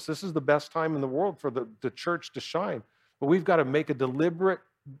around us. This is the best time in the world for the church to shine. But we've got to make a deliberate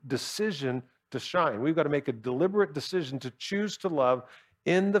decision to shine. We've got to make a deliberate decision to choose to love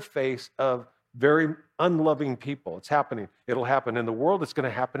in the face of very unloving people. It's happening. It'll happen in the world. It's going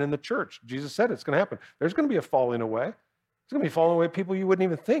to happen in the church. Jesus said it's going to happen. There's going to be a falling away. It's going to be falling away people you wouldn't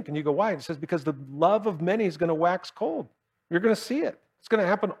even think. And you go, why? It says because the love of many is going to wax cold. You're going to see it. It's going to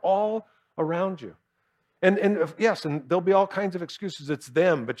happen all around you. And yes, and there'll be all kinds of excuses. It's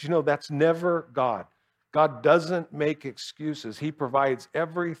them, but that's never God. God doesn't make excuses. He provides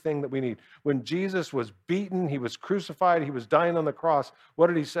everything that we need. When Jesus was beaten, he was crucified, he was dying on the cross, what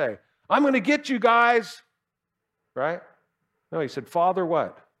did he say? I'm going to get you guys, right? No, he said, Father,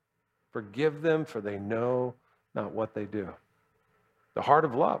 what? Forgive them, for they know not what they do. The heart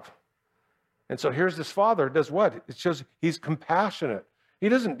of love. And so here's this father, does what? It shows he's compassionate. He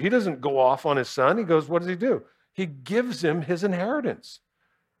doesn't go off on his son. He goes, what does he do? He gives him his inheritance.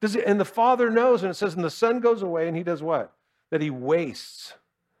 And the father knows, and it says, and the son goes away, and he does what? That he wastes.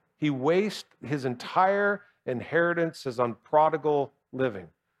 He wastes his entire inheritance as on prodigal living.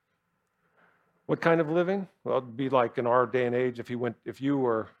 What kind of living? Well, it'd be like in our day and age, if you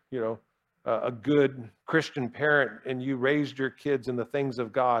were, a good Christian parent and you raised your kids in the things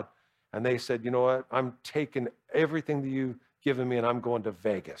of God, and they said, you know what? I'm taking everything that you've given me, and I'm going to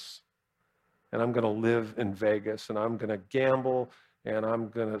Vegas, and I'm going to live in Vegas, and I'm going to gamble, and I'm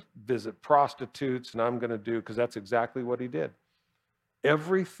going to visit prostitutes, and I'm going to do, because that's exactly what he did.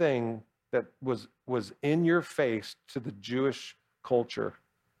 Everything that was in your face to the Jewish culture,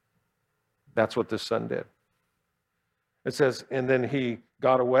 that's what this son did. It says, and then he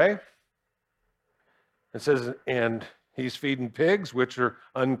got away. It says, and he's feeding pigs, which are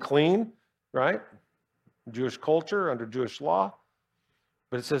unclean, right? Jewish culture, under Jewish law.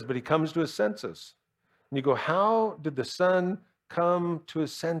 But it says, but he comes to his senses. And you go, how did the son come to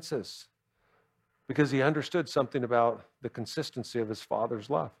his senses? Because he understood something about the consistency of his father's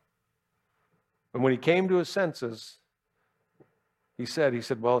love. And when he came to his senses, he said,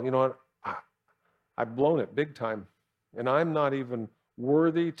 well, you know what? I've blown it big time, and I'm not even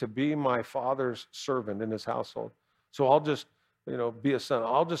worthy to be my father's servant in his household. So I'll just, be a son.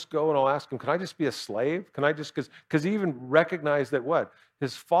 I'll just go and I'll ask him, can I just be a slave? Can I just, because he even recognized that what?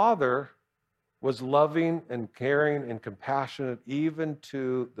 His father was loving and caring and compassionate even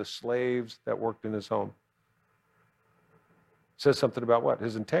to the slaves that worked in his home. It says something about what?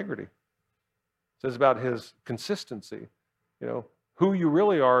 His integrity. It says about his consistency. Who you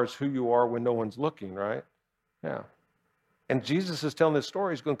really are is who you are when no one's looking, right? Yeah. And Jesus is telling this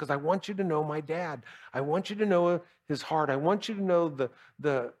story. He's going, because I want you to know my dad. I want you to know his heart. I want you to know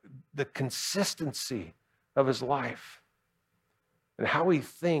the consistency of his life and how he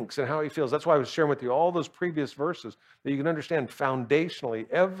thinks and how he feels. That's why I was sharing with you all those previous verses, that you can understand foundationally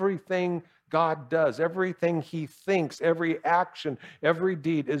everything God does, everything he thinks, every action, every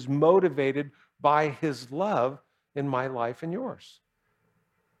deed is motivated by his love in my life and yours.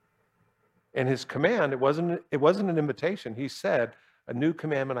 And his command, it wasn't an invitation. He said, a new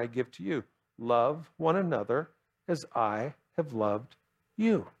commandment I give to you, love one another as I have loved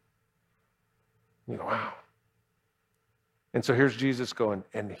you. You go, wow. And so here's Jesus going,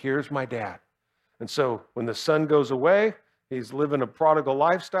 and here's my dad. And so when the son goes away, he's living a prodigal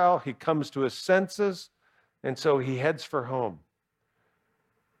lifestyle. He comes to his senses, and so he heads for home.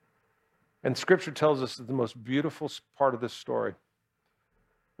 And Scripture tells us that the most beautiful part of this story,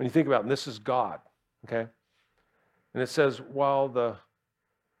 when you think about it, and this is God, okay? And it says, while the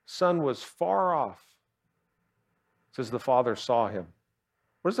son was far off, it says the father saw him.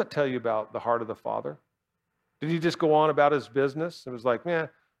 What does that tell you about the heart of the father? Did he just go on about his business? It was like, meh.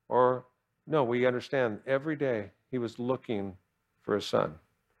 Or no, we understand every day he was looking for his son.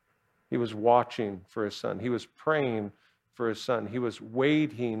 He was watching for his son. He was praying for his son. He was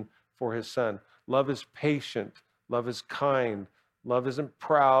waiting for his son. Love is patient. Love is kind. Love isn't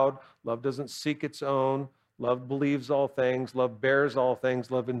proud. Love doesn't seek its own. Love believes all things. Love bears all things.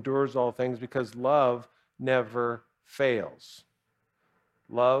 Love endures all things, because love never fails.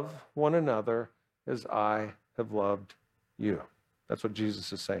 Love one another as I have loved you. That's what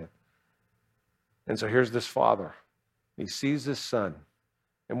Jesus is saying. And so here's this father. He sees his son.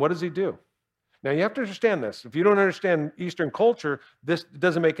 And what does he do? Now you have to understand this. If you don't understand Eastern culture, this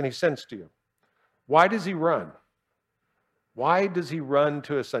doesn't make any sense to you. Why does he run? Why does he run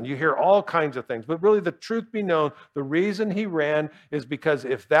to his son? You hear all kinds of things, but really the truth be known, the reason he ran is because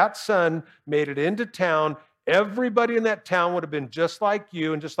if that son made it into town, everybody in that town would have been just like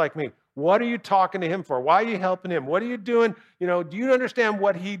you and just like me. What are you talking to him for? Why are you helping him? What are you doing? Do you understand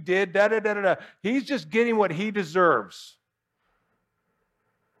what he did? He's just getting what he deserves.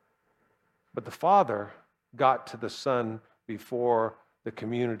 But the father got to the son before the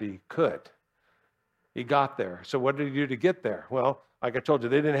community could. He got there. So what did he do to get there? Well, like I told you,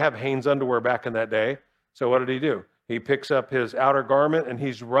 they didn't have Hanes underwear back in that day. So what did he do? He picks up his outer garment and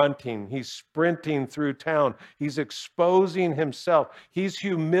he's running. He's sprinting through town. He's exposing himself. He's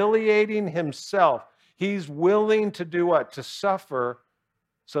humiliating himself. He's willing to do what? To suffer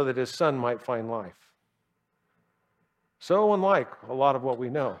so that his son might find life. So unlike a lot of what we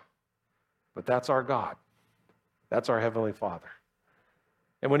know. But that's our God. That's our Heavenly Father.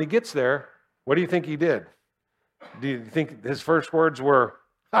 And when he gets there, what do you think he did? Do you think his first words were,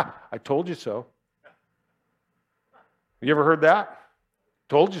 "Ha, I told you so"? You ever heard that?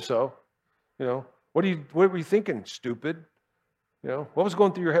 Told you so. What were you thinking, stupid? What was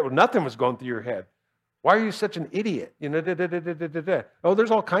going through your head? Well, nothing was going through your head. Why are you such an idiot? Oh,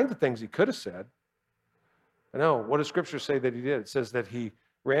 there's all kinds of things he could have said. I know. What does Scripture say that he did? It says that he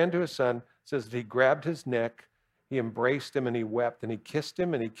ran to his son. It says that he grabbed his neck, he embraced him, and he wept, and he kissed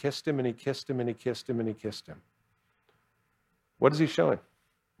him, and he kissed him, and he kissed him, and he kissed him, and he kissed him. What is he showing?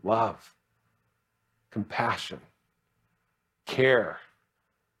 Love, compassion, care.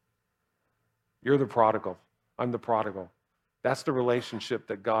 You're the prodigal. I'm the prodigal. That's the relationship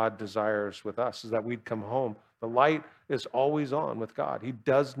that God desires with us, is that we'd come home. The light is always on with God. He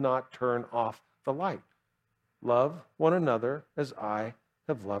does not turn off the light. Love one another as I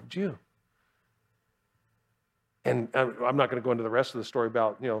have loved you. And I'm not going to go into the rest of the story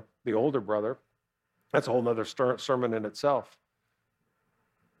about, the older brother. That's a whole other sermon in itself.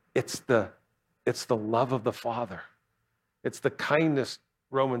 It's the love of the Father. It's the kindness,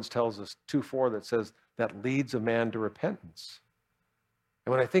 Romans tells us, 2:4, that says that leads a man to repentance.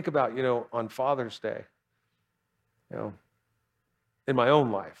 And when I think about, on Father's Day, in my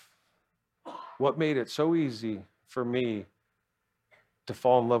own life, what made it so easy for me to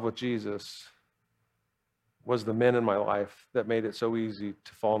fall in love with Jesus was the men in my life that made it so easy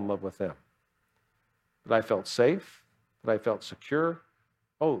to fall in love with them. That I felt safe, that I felt secure.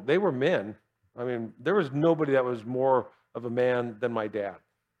 Oh, they were men. I mean, there was nobody that was more of a man than my dad.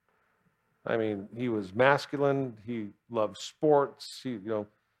 I mean, he was masculine. He loved sports.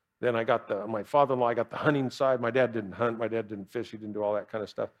 Then I got my father-in-law, I got the hunting side. My dad didn't hunt. My dad didn't fish. He didn't do all that kind of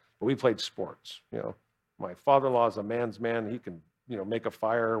stuff. But we played sports. My father-in-law is a man's man. He can, make a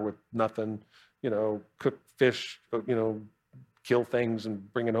fire with nothing, cook fish, kill things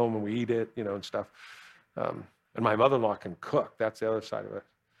and bring it home and we eat it, and stuff. And my mother-in-law can cook. That's the other side of it.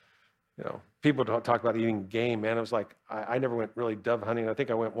 People don't talk about eating game, man. It was like, I never went really dove hunting. I think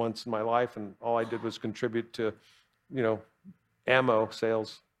I went once in my life, and all I did was contribute to, ammo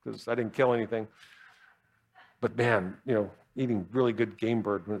sales, because I didn't kill anything. But man, eating really good game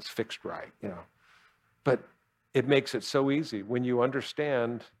bird when it's fixed right, But it makes it so easy when you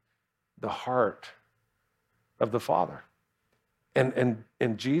understand the heart of the Father. And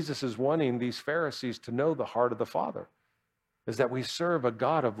Jesus is wanting these Pharisees to know the heart of the Father, is that we serve a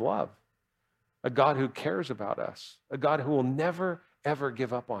God of love, a God who cares about us, a God who will never, ever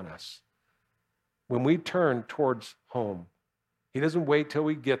give up on us. When we turn towards home, he doesn't wait till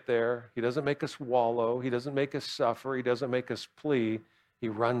we get there. He doesn't make us wallow. He doesn't make us suffer. He doesn't make us plea. He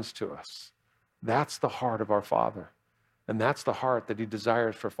runs to us. That's the heart of our Father. And that's the heart that he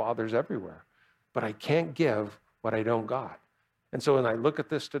desires for fathers everywhere. But I can't give what I don't got. And so when I look at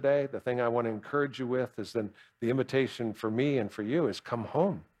this today, the thing I want to encourage you with is then the invitation for me and for you is come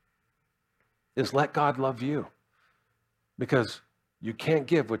home. Is let God love you. Because you can't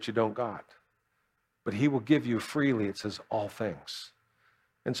give what you don't got. But he will give you freely, it says, all things.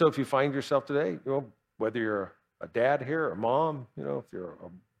 And so if you find yourself today, whether you're a dad here, a mom, if you're a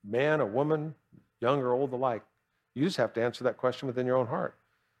man, a woman, young or old alike, you just have to answer that question within your own heart.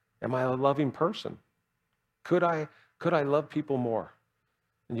 Am I a loving person? Could I love people more?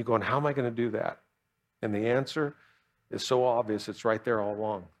 And you go, and how am I going to do that? And the answer is so obvious, it's right there all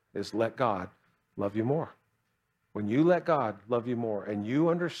along, is let God love you more. When you let God love you more and you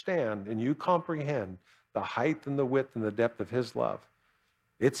understand and you comprehend the height and the width and the depth of his love,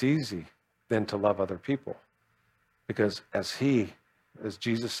 it's easy then to love other people. Because as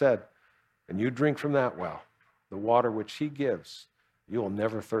Jesus said, and you drink from that well, the water which he gives, you will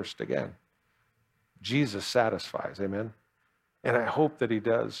never thirst again. Jesus satisfies, amen? And I hope that he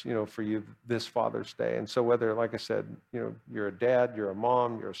does, for you this Father's Day. And so whether, like I said, you're a dad, you're a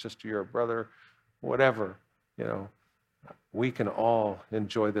mom, you're a sister, you're a brother, whatever, we can all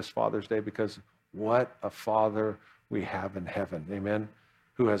enjoy this Father's Day, because what a Father we have in heaven, amen,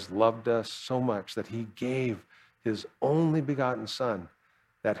 who has loved us so much that he gave his only begotten Son,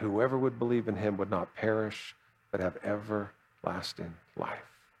 that whoever would believe in him would not perish, but have everlasting life.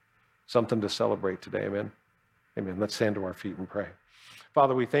 Something to celebrate today, amen? Amen. Let's stand to our feet and pray.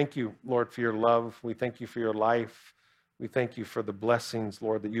 Father, we thank you, Lord, for your love. We thank you for your life. We thank you for the blessings,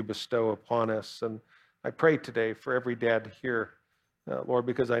 Lord, that you bestow upon us. And I pray today for every dad here, Lord,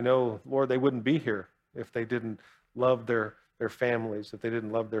 because I know, Lord, they wouldn't be here if they didn't love their families, if they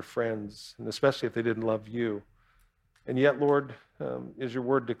didn't love their friends, and especially if they didn't love you. And yet, Lord, as your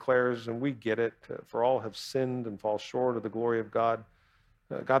word declares, and we get it, for all have sinned and fall short of the glory of God.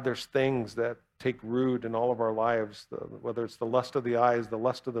 God, there's things that take root in all of our lives, whether it's the lust of the eyes, the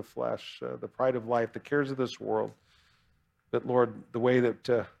lust of the flesh, the pride of life, the cares of this world. But Lord, the way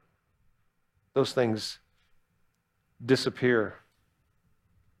that those things disappear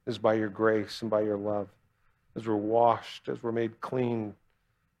is by your grace and by your love. As we're washed, as we're made clean,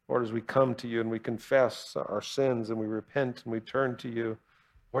 Lord, as we come to you and we confess our sins and we repent and we turn to you,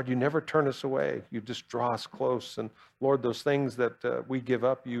 Lord, you never turn us away. You just draw us close. And Lord, those things that we give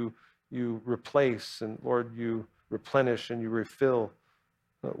up, you replace. And Lord, you replenish and you refill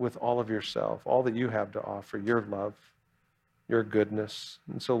with all of yourself, all that you have to offer, your love, your goodness.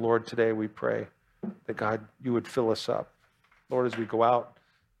 And so, Lord, today we pray that, God, you would fill us up. Lord, as we go out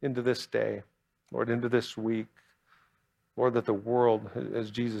into this day, Lord, into this week, Lord, that the world,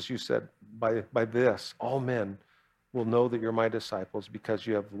 as Jesus, you said, by this, all men will know that you're my disciples because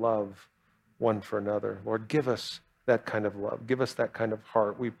you have love one for another. Lord, give us that kind of love. Give us that kind of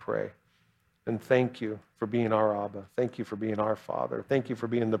heart, we pray. And thank you for being our Abba. Thank you for being our Father. Thank you for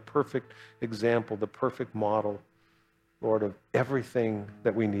being the perfect example, the perfect model, Lord, of everything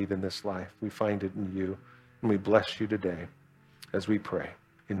that we need in this life. We find it in you. And we bless you today as we pray.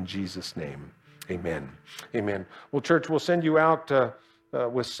 In Jesus' name, amen. Amen. Well, church, we'll send you out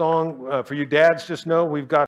with song. For you dads, just know we've got